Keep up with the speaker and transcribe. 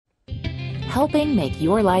helping make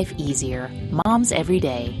your life easier. Moms Every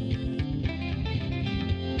Day.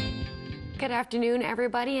 Good afternoon,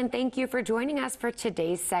 everybody, and thank you for joining us for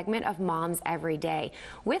today's segment of Moms Every Day.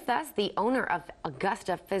 With us, the owner of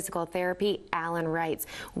Augusta Physical Therapy, Alan Wrights.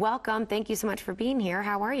 Welcome. Thank you so much for being here.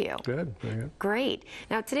 How are you? Good. Very good. Great.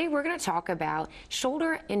 Now, today we're going to talk about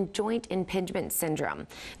shoulder and joint impingement syndrome.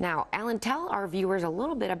 Now, Alan, tell our viewers a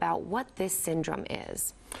little bit about what this syndrome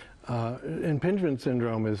is. Impingement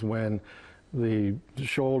syndrome is when the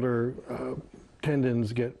shoulder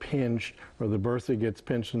tendons get pinched, or the bursa gets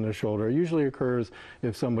pinched in the shoulder. It usually occurs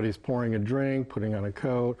if somebody's pouring a drink, putting on a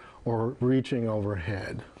coat, or reaching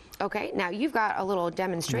overhead. Okay, now you've got a little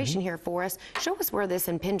demonstration here for us. Show us where this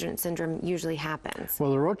impingement syndrome usually happens.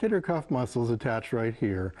 Well, the rotator cuff muscle is attached right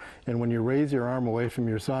here, and when you raise your arm away from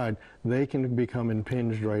your side, they can become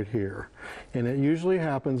impinged right here. And it usually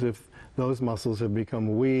happens if those muscles have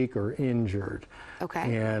become weak or injured.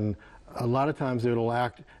 Okay. And a lot of times it'll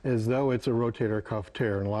act as though it's a rotator cuff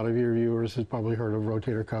tear, and a lot of your viewers have probably heard of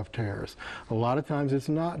rotator cuff tears. A lot of times it's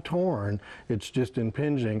not torn, it's just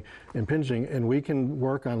impinging, and we can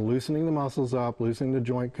work on loosening the muscles up, loosening the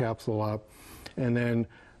joint capsule up, and then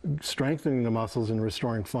strengthening the muscles and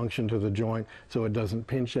restoring function to the joint so it doesn't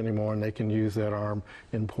pinch anymore, and they can use that arm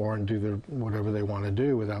and pour and do whatever they want to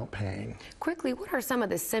do without pain. Quickly, what are some of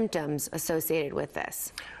the symptoms associated with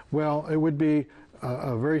this? Well, it would be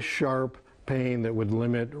a very sharp pain that would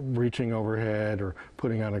limit reaching overhead or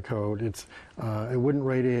putting on a coat. It wouldn't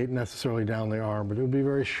radiate necessarily down the arm, but it would be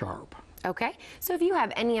very sharp. Okay, so if you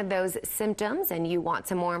have any of those symptoms and you want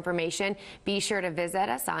some more information, be sure to visit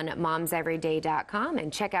us on momseveryday.com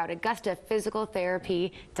and check out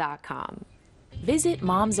AugustaPhysicalTherapy.com. Visit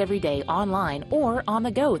Moms Every Day online or on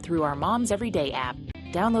the go through our Moms Every Day app.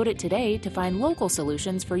 Download it today to find local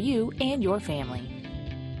solutions for you and your family.